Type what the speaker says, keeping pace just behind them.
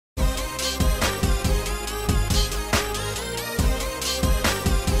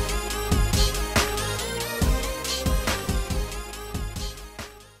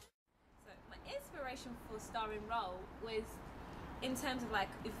always, in terms of like,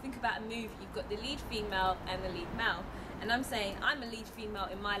 if you think about a movie, you've got the lead female and the lead male, and I'm saying I'm a lead female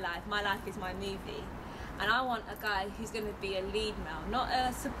in my life is my movie, and I want a guy who's going to be a lead male, not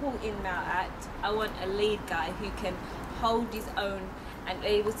a supporting male act. I want a lead guy who can hold his own and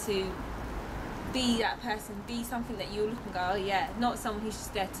able to be that person, be something that you look and go, oh yeah, not someone who's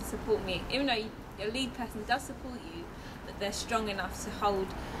just there to support me, even though a lead person does support you, but they're strong enough to hold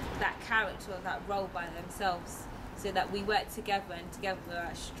that character or that role by themselves, so that we work together, and together we're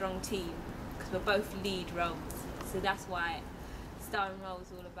a strong team, because we're both lead roles. So that's why starring role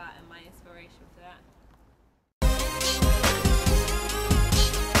is all about, and my inspiration for that.